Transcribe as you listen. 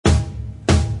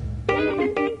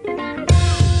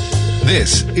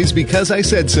This is Because I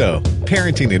Said So,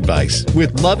 parenting advice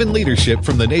with love and leadership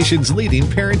from the nation's leading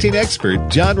parenting expert,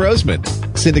 John Rosemond,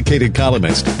 syndicated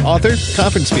columnist, author,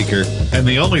 conference speaker, and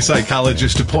the only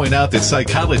psychologist to point out that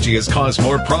psychology has caused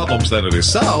more problems than it has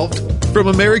solved. From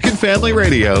American Family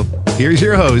Radio, here's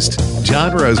your host,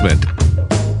 John Rosemond.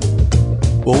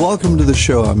 Well, welcome to the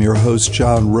show. I'm your host,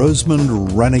 John Rosemond,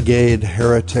 renegade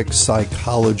heretic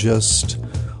psychologist,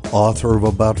 author of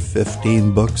about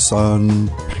 15 books on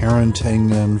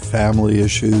parenting and family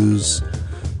issues,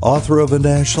 author of a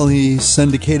nationally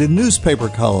syndicated newspaper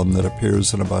column that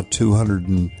appears in about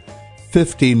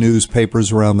 250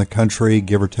 newspapers around the country,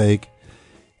 give or take.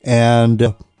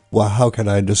 And, well, how can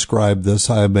I describe this?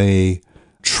 I'm a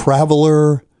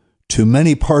traveler to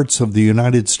many parts of the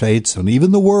United States and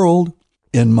even the world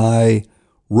in my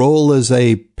role as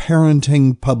a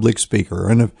parenting public speaker.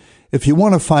 And if you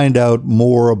want to find out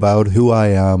more about who I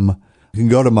am, you can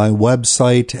go to my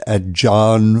website at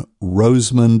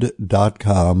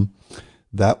johnrosemond.com.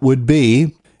 That would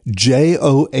be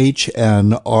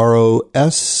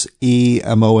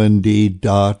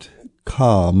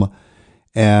JOHNROSEMOND.com.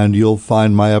 And you'll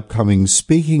find my upcoming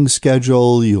speaking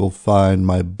schedule. You'll find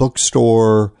my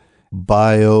bookstore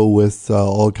bio with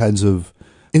all kinds of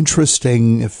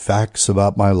interesting facts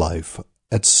about my life,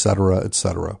 etc.,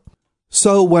 etc.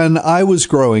 So when I was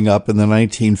growing up in the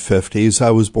 1950s,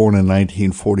 I was born in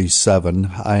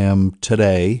 1947. I am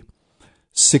today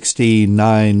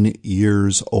 69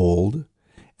 years old.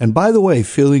 And by the way,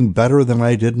 feeling better than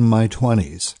I did in my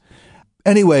 20s.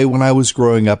 Anyway, when I was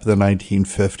growing up in the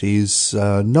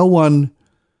 1950s, no one,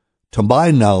 to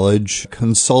my knowledge,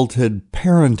 consulted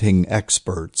parenting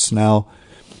experts. Now,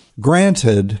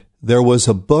 granted, there was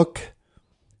a book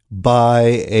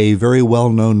by a very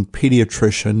well-known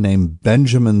pediatrician named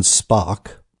Benjamin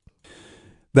Spock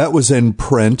that was in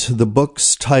print. The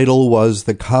book's title was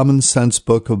The Common Sense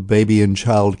Book of Baby and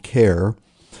Child Care.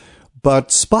 But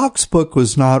Spock's book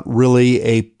was not really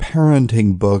a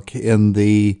parenting book in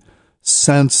the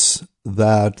sense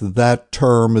that that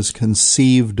term is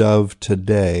conceived of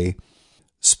today.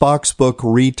 Spock's book,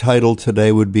 retitled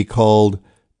today, would be called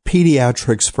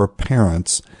Pediatrics for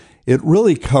Parents. It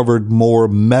really covered more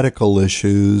medical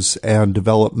issues and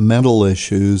developmental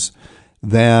issues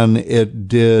than it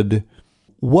did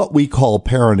what we call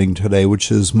parenting today,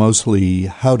 which is mostly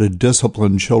how to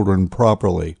discipline children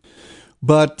properly.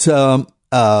 But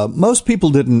most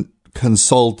people didn't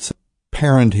consult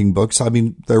parenting books. I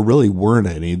mean, there really weren't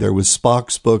any. There was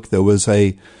Spock's book. There was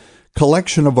a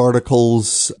collection of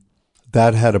articles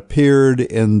that had appeared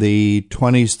in the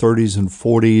 20s, 30s, and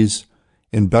 40s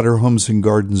in Better Homes and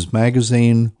Gardens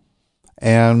magazine,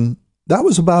 and that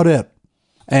was about it.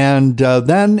 And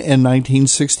then in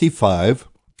 1965,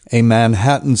 a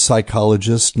Manhattan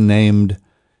psychologist named,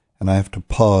 and I have to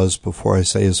pause before I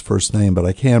say his first name, but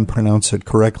I can pronounce it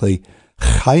correctly,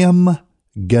 Chaim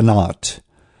Ginott,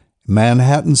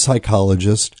 Manhattan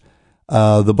psychologist.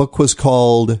 The book was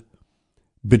called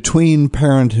Between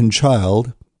Parent and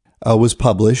Child, was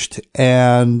published,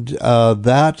 and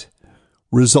that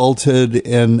resulted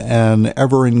in an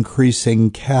ever-increasing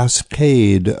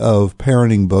cascade of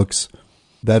parenting books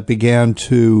that began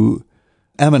to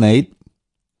emanate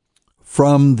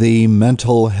from the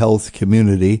mental health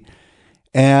community.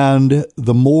 And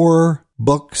the more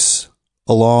books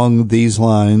along these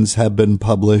lines have been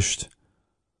published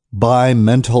by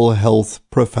mental health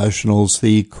professionals,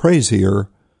 the crazier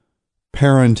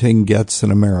parenting gets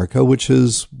in America, which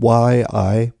is why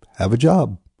I have a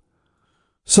job.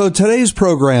 So today's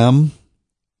program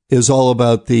is all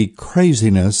about the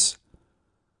craziness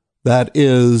that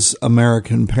is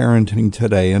American parenting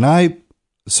today. And I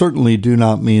certainly do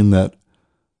not mean that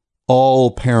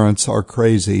all parents are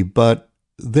crazy, but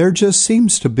there just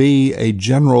seems to be a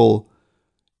general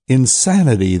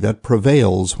insanity that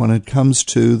prevails when it comes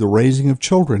to the raising of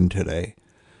children today.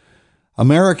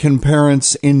 American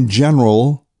parents in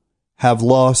general have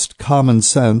lost common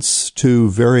sense to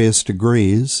various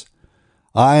degrees.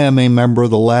 I am a member of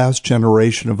the last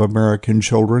generation of American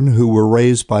children who were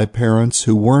raised by parents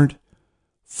who weren't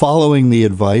following the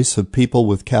advice of people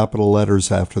with capital letters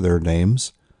after their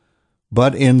names,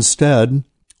 but instead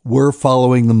were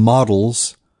following the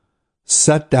models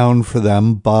set down for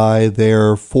them by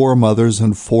their foremothers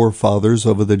and forefathers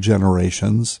over the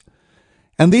generations.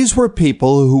 And these were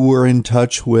people who were in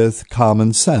touch with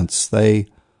common sense. They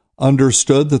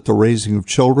understood that the raising of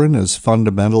children is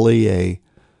fundamentally a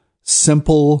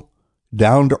simple,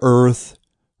 down-to-earth,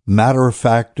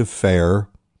 matter-of-fact affair,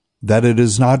 that it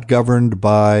is not governed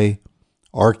by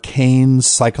arcane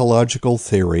psychological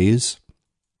theories,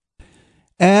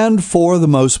 And for the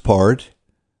most part,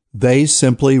 they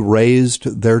simply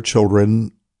raised their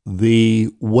children the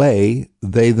way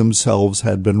they themselves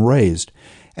had been raised.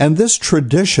 And this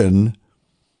tradition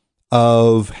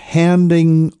of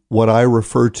handing what I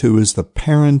refer to as the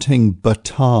parenting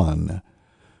baton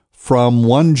from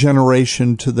one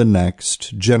generation to the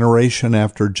next, generation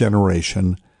after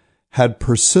generation, had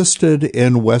persisted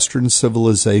in Western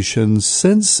civilization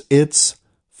since its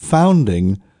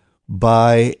founding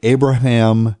by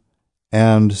Abraham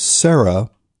and Sarah.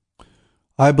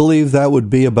 I believe that would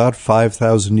be about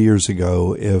 5,000 years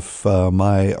ago, if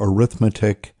my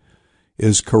arithmetic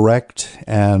is correct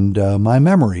and my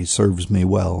memory serves me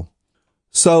well.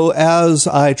 So as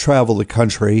I travel the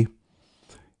country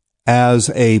as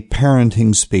a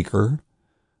parenting speaker,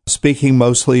 speaking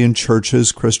mostly in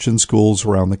churches, Christian schools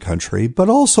around the country, but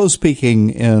also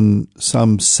speaking in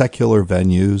some secular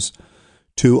venues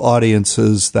to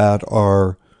audiences that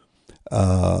are,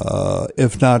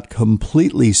 if not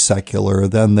completely secular,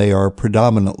 then they are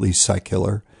predominantly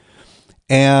secular.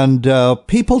 And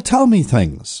people tell me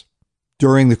things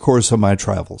during the course of my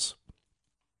travels.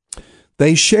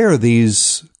 They share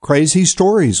these crazy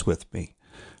stories with me.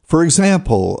 For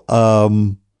example,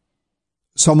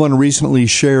 someone recently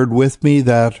shared with me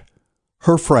that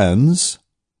her friends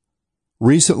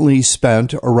recently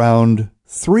spent around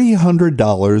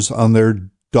 $300 on their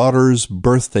daughter's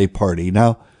birthday party.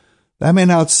 Now, that may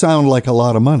not sound like a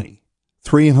lot of money.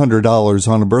 $300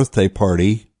 on a birthday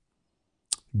party,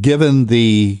 given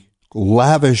the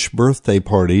lavish birthday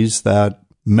parties that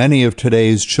many of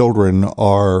today's children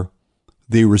are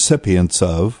the recipients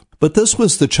of. But this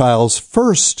was the child's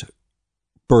first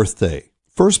birthday.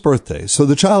 So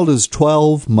the child is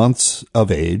 12 months of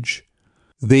age.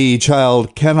 The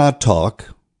child cannot talk.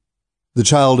 The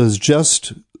child has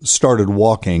just started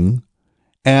walking.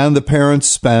 And the parents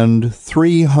spend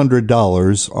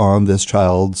 $300 on this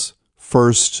child's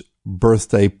first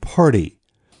birthday party.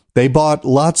 They bought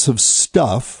lots of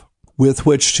stuff with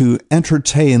which to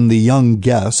entertain the young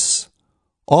guests,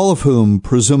 all of whom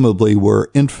presumably were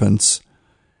infants,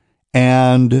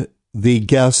 and the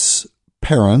guests'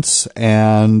 parents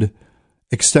and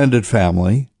extended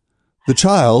family. The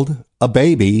child, a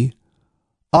baby,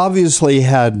 obviously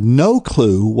had no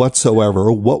clue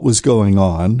whatsoever what was going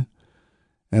on.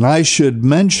 And I should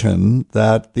mention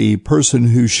that the person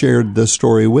who shared this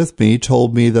story with me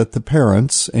told me that the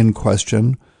parents in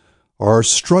question are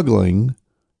struggling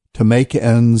to make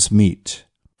ends meet.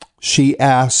 She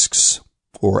asked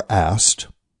for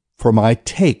my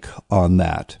take on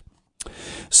that.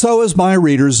 So as my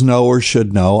readers know or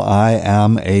should know, I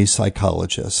am a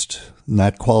psychologist, and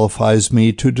that qualifies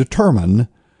me to determine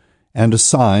and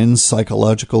assign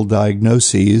psychological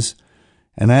diagnoses.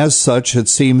 And as such, it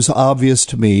seems obvious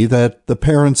to me that the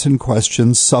parents in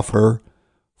question suffer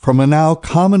from a now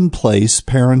commonplace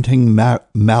parenting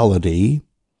malady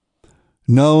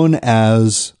known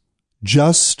as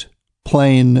just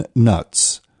plain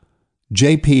nuts,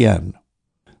 JPN.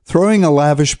 Throwing a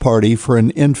lavish party for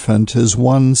an infant is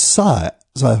one sign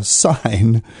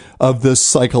of this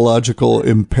psychological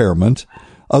impairment.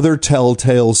 Other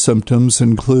telltale symptoms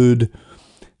include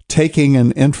taking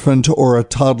an infant or a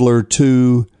toddler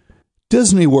to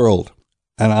Disney World,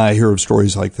 and I hear of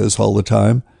stories like this all the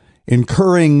time,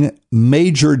 incurring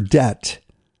major debt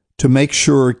to make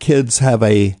sure kids have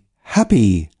a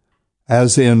happy,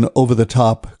 as in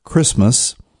over-the-top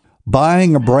Christmas,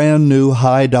 buying a brand new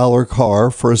high-dollar car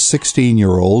for a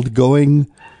 16-year-old,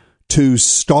 going to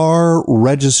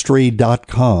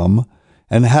starregistry.com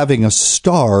and having a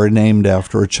star named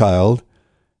after a child,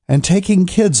 and taking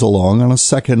kids along on a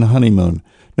second honeymoon.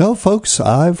 No, folks,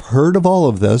 I've heard of all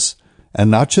of this,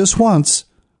 and not just once,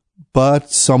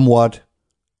 but somewhat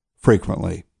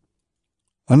frequently.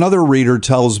 Another reader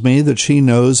tells me that she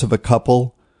knows of a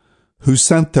couple who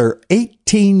sent their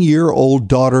 18-year-old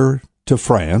daughter to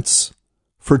France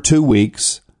for 2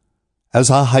 weeks as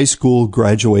a high school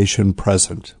graduation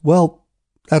present. Well,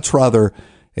 that's rather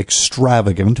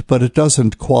extravagant, but it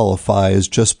doesn't qualify as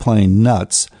just plain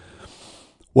nuts.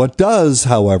 What does,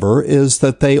 however, is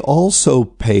that they also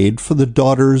paid for the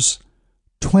daughter's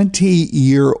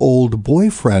 20-year-old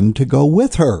boyfriend to go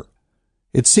with her.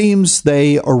 It seems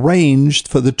they arranged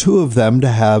for the two of them to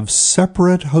have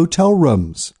separate hotel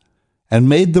rooms and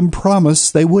made them promise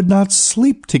they would not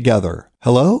sleep together.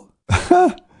 Hello?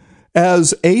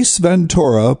 As Ace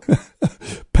Ventura,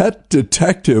 pet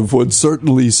detective, would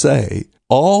certainly say,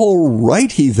 all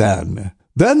righty then.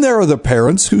 Then there are the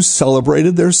parents who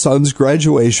celebrated their son's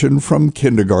graduation from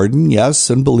kindergarten. Yes,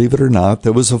 and believe it or not,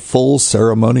 there was a full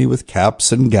ceremony with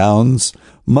caps and gowns,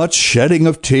 much shedding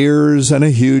of tears and a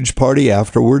huge party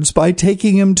afterwards by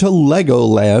taking him to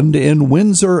Legoland in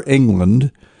Windsor,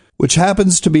 England, which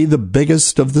happens to be the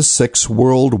biggest of the 6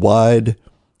 worldwide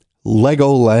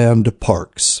Legoland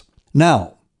parks.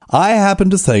 Now, I happen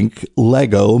to think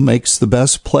Lego makes the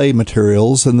best play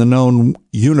materials in the known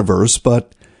universe,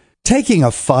 but taking a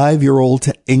 5-year-old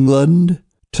to England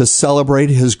to celebrate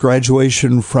his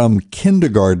graduation from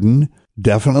kindergarten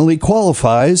definitely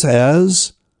qualifies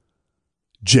as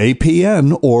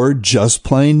JPN, or just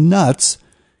plain nuts.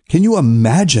 Can you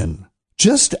imagine?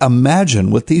 Just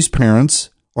imagine what these parents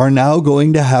are now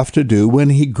going to have to do when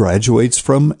he graduates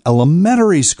from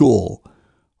elementary school.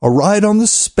 A ride on the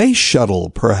space shuttle,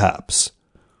 perhaps.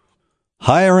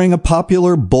 Hiring a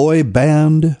popular boy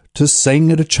band to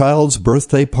sing at a child's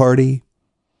birthday party.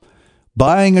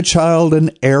 Buying a child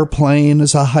an airplane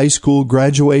as a high school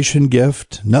graduation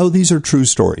gift. No, these are true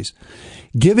stories.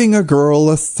 Giving a girl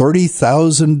a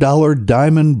 $30,000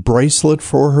 diamond bracelet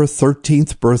for her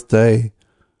 13th birthday.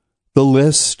 The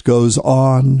list goes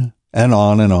on and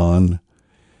on and on.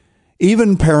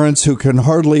 Even parents who can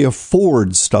hardly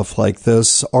afford stuff like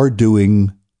this are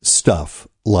doing stuff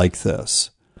like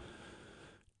this.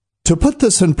 To put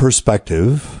this in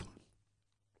perspective,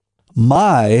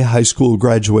 my high school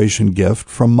graduation gift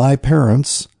from my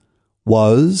parents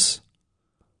was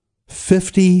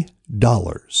 $50.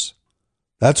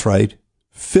 That's right,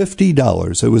 $50.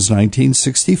 It was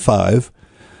 1965.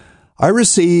 I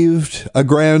received a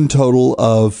grand total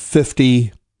of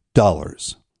 $50.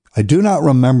 I do not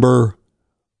remember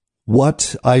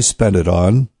what I spent it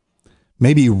on.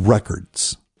 Maybe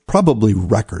records. Probably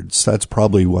records. That's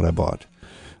probably what I bought.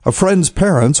 A friend's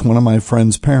parents, one of my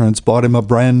friend's parents, bought him a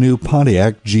brand new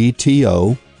Pontiac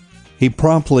GTO. He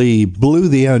promptly blew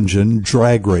the engine,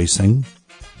 drag racing.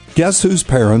 Guess whose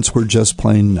parents were just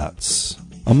plain nuts?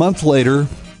 A month later,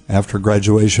 after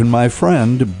graduation, my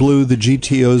friend blew the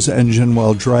GTO's engine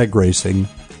while drag racing,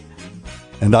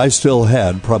 and I still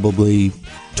had probably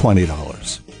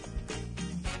 $20.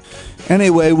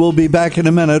 Anyway, we'll be back in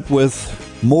a minute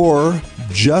with more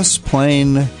just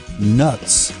plain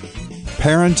nuts.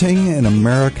 Parenting in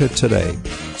America Today.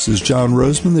 This is John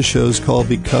Rosemond. The show's called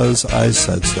Because I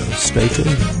Said So. Stay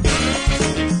tuned.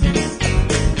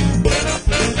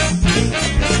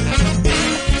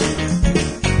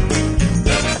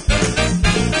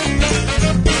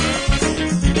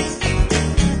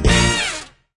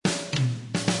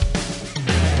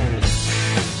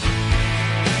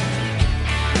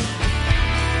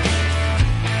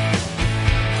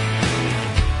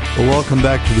 Welcome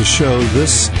back to the show,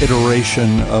 this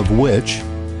iteration of which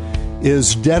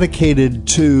is dedicated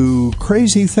to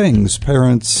crazy things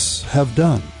parents have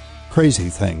done. Crazy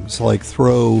things like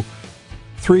throw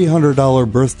 $300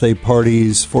 birthday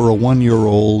parties for a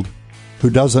 1-year-old who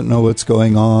doesn't know what's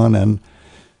going on, and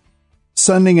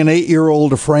sending an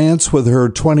 8-year-old to France with her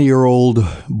 20-year-old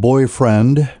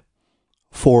boyfriend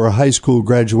for a high school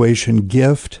graduation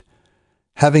gift,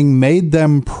 having made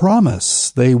them promise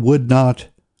they would not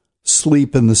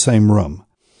sleep in the same room.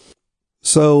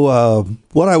 So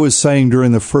what I was saying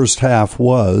during the first half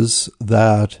was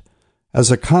that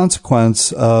as a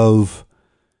consequence of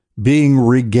being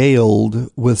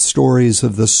regaled with stories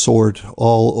of this sort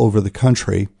all over the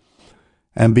country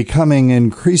and becoming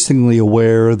increasingly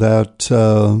aware that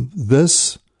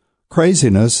this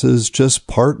craziness is just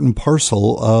part and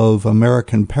parcel of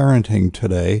American parenting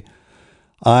today,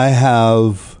 I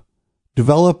have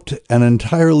developed an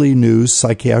entirely new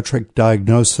psychiatric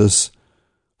diagnosis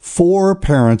for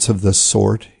parents of this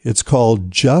sort. It's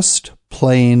called Just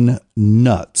Plain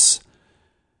Nuts.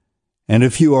 And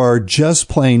if you are just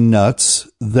plain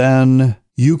nuts, then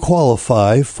you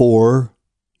qualify for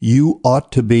You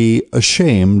Ought to Be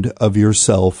Ashamed of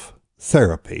Yourself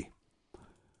therapy.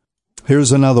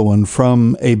 Here's another one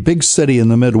from a big city in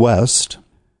the Midwest.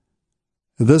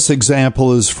 This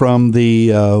example is from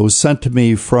was sent to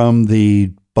me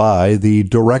by the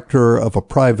director of a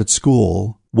private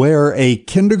school, where a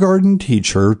kindergarten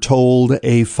teacher told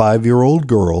a 5-year-old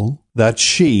girl that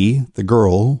she, the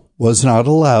girl, was not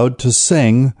allowed to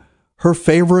sing her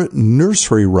favorite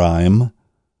nursery rhyme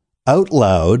out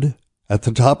loud at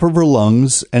the top of her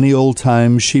lungs any old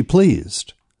time she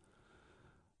pleased.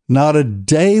 Not a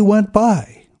day went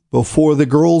by before the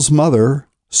girl's mother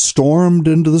stormed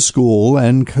into the school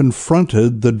and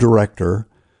confronted the director,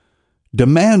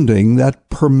 demanding that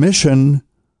permission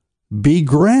be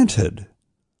granted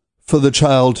for the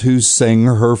child to sing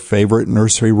her favorite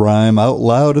nursery rhyme out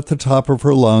loud at the top of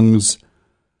her lungs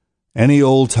any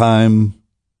old time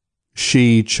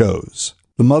she chose.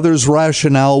 The mother's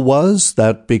rationale was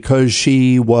that because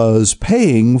she was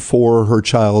paying for her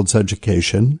child's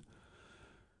education,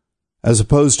 as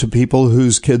opposed to people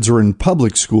whose kids are in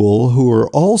public school who are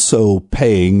also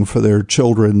paying for their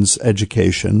children's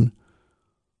education,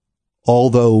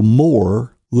 although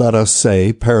more, let us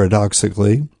say,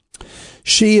 paradoxically,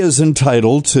 she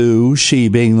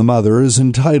being the mother, is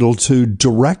entitled to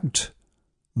direct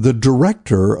the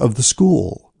director of the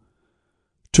school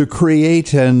to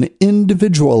create an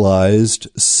individualized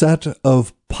set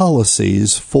of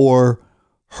policies for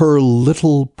her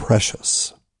little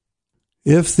precious.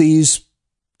 If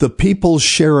the people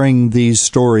sharing these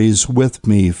stories with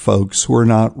me, folks, were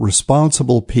not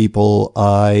responsible people,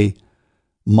 I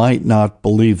might not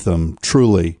believe them,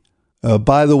 truly.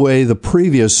 By the way, the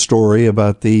previous story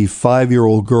about the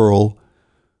 5-year-old girl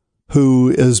who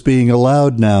is being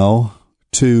allowed now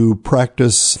to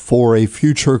practice for a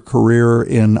future career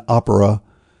in opera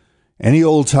any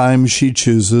old time she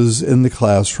chooses in the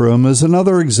classroom is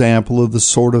another example of the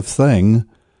sort of thing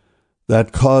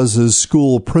that causes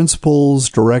school principals,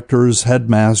 directors,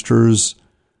 headmasters,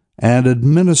 and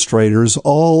administrators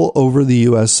all over the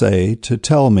USA to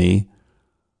tell me,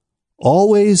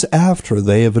 always after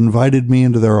they have invited me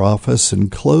into their office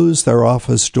and closed their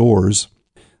office doors,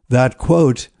 that,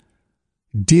 quote,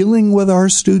 dealing with our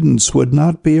students would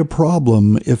not be a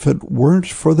problem if it weren't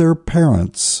for their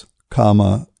parents,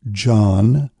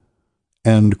 John,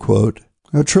 end quote.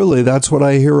 Now, truly, that's what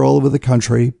I hear all over the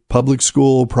country. Public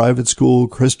school, private school,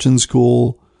 Christian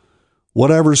school,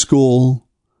 whatever school.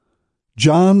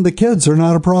 John, the kids are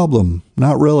not a problem.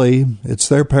 Not really. It's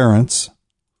their parents.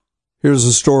 Here's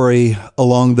a story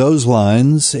along those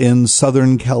lines. In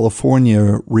Southern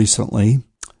California recently,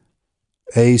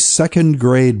 a second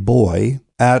grade boy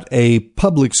at a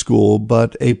public school,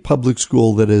 but a public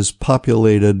school that is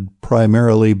populated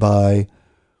primarily by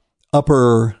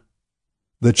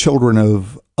the children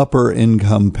of upper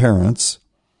income parents.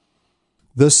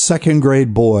 This second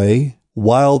grade boy,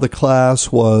 while the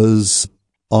class was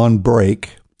on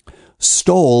break,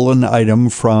 stole an item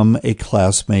from a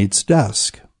classmate's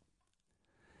desk.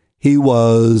 He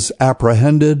was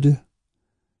apprehended.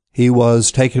 He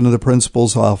was taken to the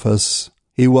principal's office.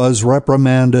 He was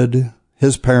reprimanded.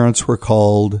 His parents were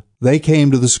called. They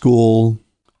came to the school,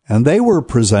 and they were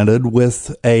presented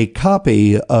with a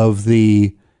copy of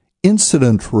the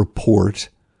incident report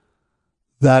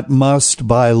that must,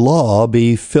 by law,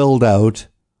 be filled out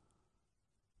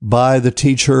by the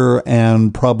teacher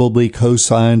and probably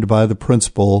co-signed by the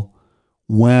principal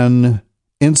when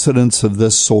incidents of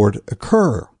this sort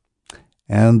occur.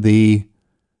 And the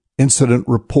incident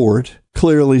report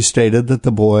clearly stated that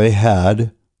the boy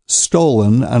had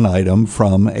stolen an item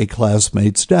from a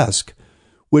classmate's desk,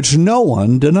 which no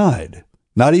one denied,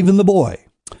 not even the boy.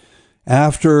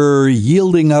 After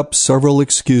yielding up several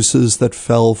excuses that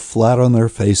fell flat on their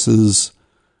faces,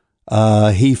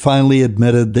 he finally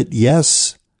admitted that,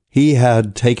 yes, he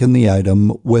had taken the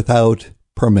item without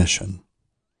permission.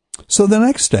 So the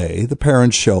next day, the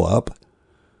parents show up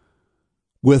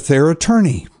with their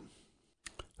attorney,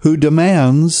 who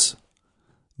demands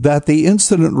that the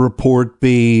incident report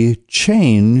be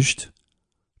changed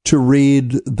to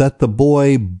read that the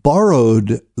boy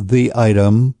borrowed the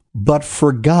item but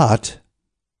forgot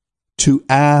to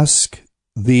ask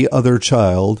the other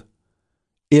child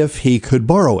if he could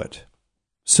borrow it.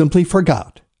 Simply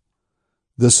forgot.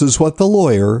 This is what the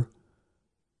lawyer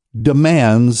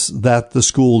demands that the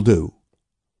school do.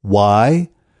 Why?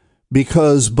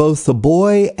 Because both the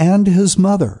boy and his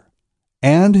mother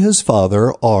and his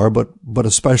father are, but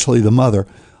especially the mother,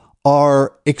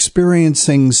 are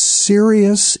experiencing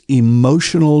serious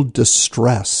emotional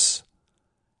distress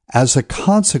as a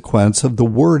consequence of the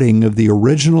wording of the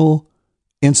original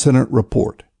incident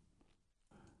report.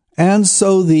 And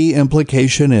so the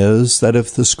implication is that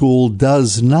if the school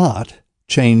does not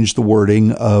change the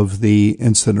wording of the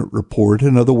incident report,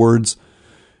 in other words,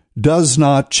 does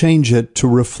not change it to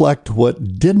reflect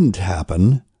what didn't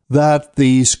happen, that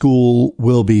the school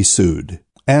will be sued.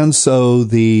 And so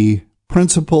the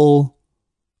principal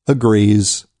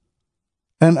agrees,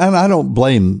 and I don't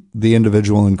blame the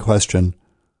individual in question.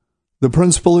 The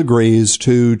principal agrees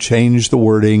to change the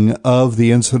wording of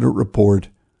the incident report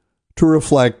to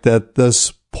reflect that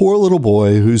this poor little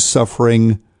boy who's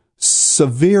suffering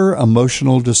severe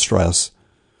emotional distress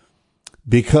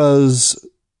because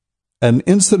an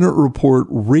incident report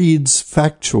reads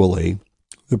factually,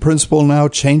 the principal now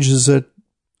changes it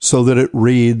so that it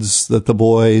reads that the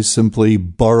boy simply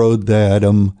borrowed the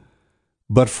item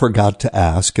but forgot to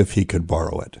ask if he could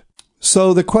borrow it.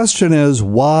 So the question is,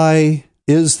 why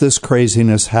is this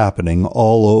craziness happening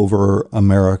all over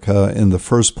America in the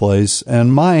first place?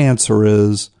 And my answer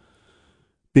is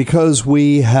because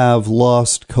we have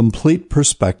lost complete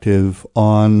perspective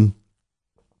on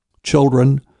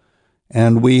children,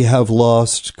 and we have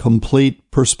lost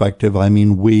complete perspective. I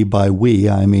mean,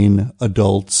 I mean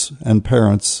adults and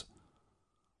parents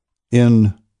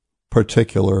in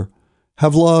particular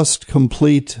have lost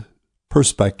complete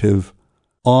perspective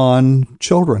on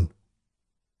children.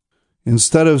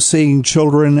 Instead of seeing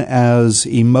children as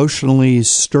emotionally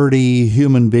sturdy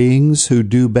human beings who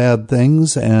do bad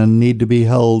things and need to be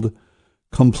held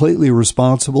completely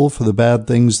responsible for the bad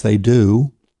things they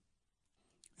do,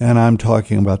 and I'm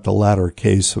talking about the latter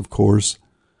case, of course,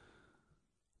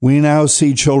 we now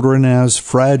see children as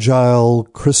fragile,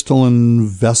 crystalline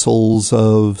vessels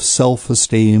of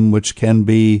self-esteem which can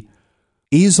be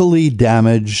easily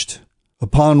damaged,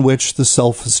 upon which the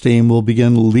self-esteem will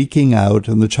begin leaking out,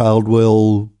 and the child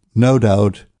will, no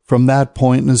doubt, from that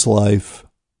point in his life,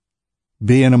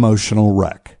 be an emotional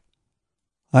wreck.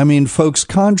 I mean, folks,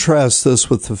 contrast this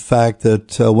with the fact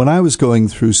that when I was going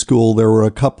through school, there were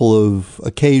a couple of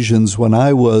occasions when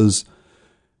I was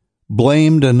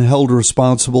blamed and held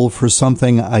responsible for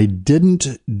something I didn't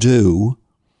do,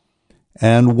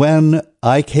 and when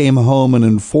I came home and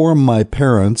informed my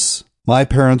parents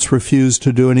refused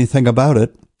to do anything about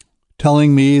it,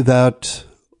 telling me that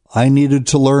I needed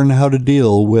to learn how to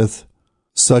deal with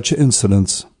such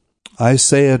incidents. I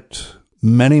say it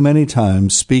many, many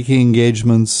times, speaking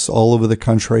engagements all over the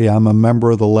country. I'm a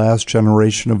member of the last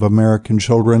generation of American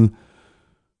children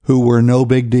who were no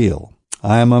big deal.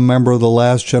 I am a member of the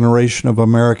last generation of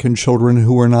American children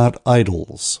who were not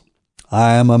idols.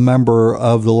 I am a member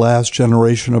of the last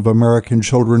generation of American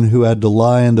children who had to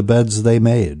lie in the beds they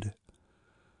made,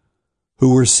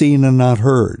 who were seen and not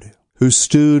heard, who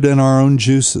stewed in our own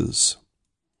juices,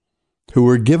 who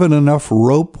were given enough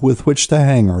rope with which to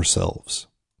hang ourselves,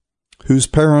 whose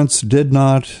parents did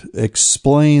not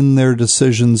explain their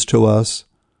decisions to us,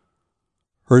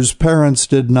 whose parents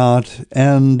did not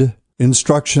end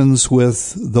instructions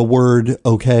with the word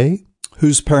okay,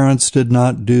 whose parents did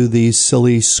not do the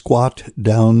silly squat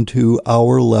down to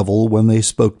our level when they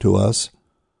spoke to us,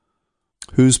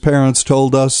 whose parents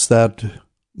told us that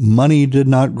money did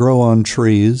not grow on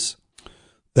trees,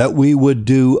 that we would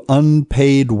do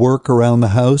unpaid work around the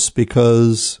house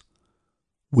because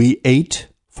we ate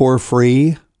for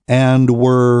free and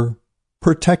were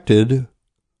protected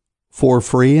for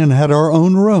free and had our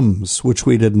own rooms, which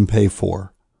we didn't pay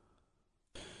for.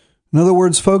 In other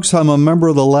words, folks, I'm a member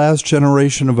of the last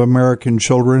generation of American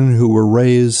children who were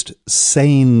raised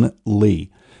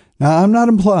sanely. Now, I'm not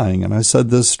implying, and I said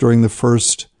this during the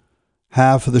first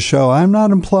half of the show, I'm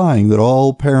not implying that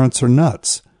all parents are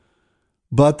nuts,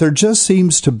 but there just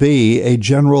seems to be a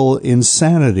general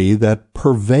insanity that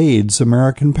pervades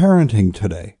American parenting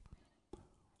today.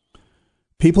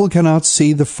 People cannot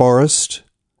see the forest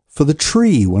for the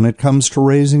tree when it comes to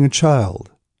raising a child.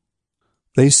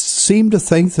 They seem to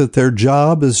think that their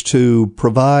job is to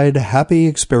provide happy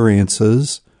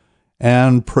experiences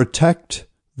and protect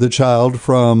the child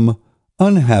from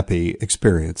unhappy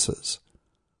experiences.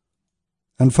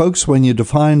 And folks, when you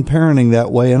define parenting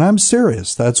that way, and I'm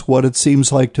serious, that's what it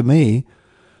seems like to me,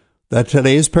 that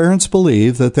today's parents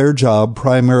believe that their job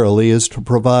primarily is to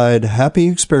provide happy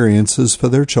experiences for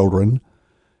their children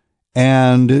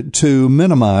and to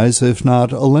minimize, if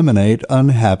not eliminate,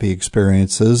 unhappy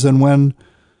experiences. And when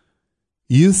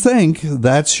you think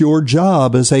that's your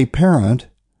job as a parent,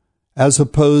 as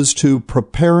opposed to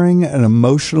preparing an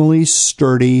emotionally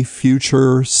sturdy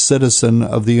future citizen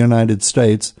of the United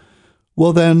States,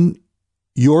 well, then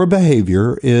your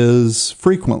behavior is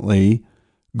frequently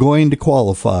going to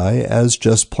qualify as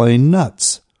just plain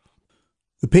nuts.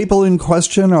 The people in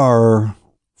question are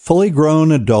fully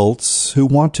grown adults who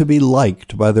want to be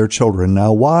liked by their children.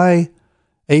 Now, why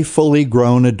a fully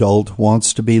grown adult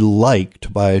wants to be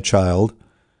liked by a child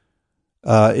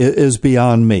is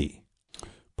beyond me.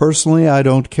 Personally, I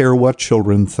don't care what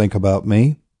children think about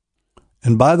me.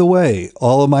 And by the way,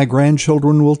 all of my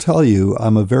grandchildren will tell you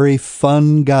I'm a very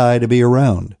fun guy to be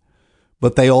around.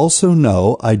 But they also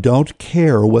know I don't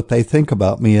care what they think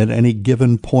about me at any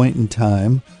given point in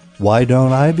time. Why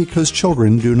don't I? Because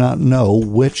children do not know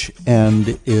which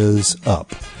end is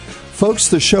up. Folks,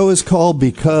 the show is called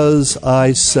Because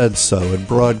I Said So. It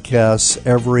broadcasts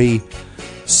every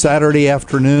Saturday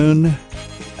afternoon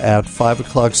at 5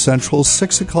 o'clock Central,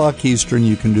 6 o'clock Eastern.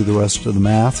 You can do the rest of the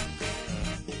math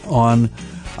on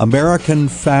American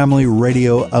Family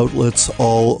Radio outlets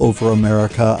all over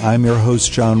America. I'm your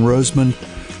host, John Rosemond.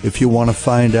 If you want to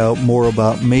find out more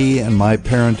about me and my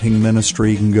parenting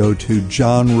ministry, you can go to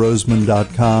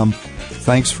johnroseman.com.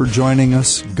 Thanks for joining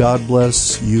us. God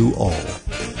bless you all.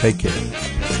 Take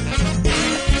care.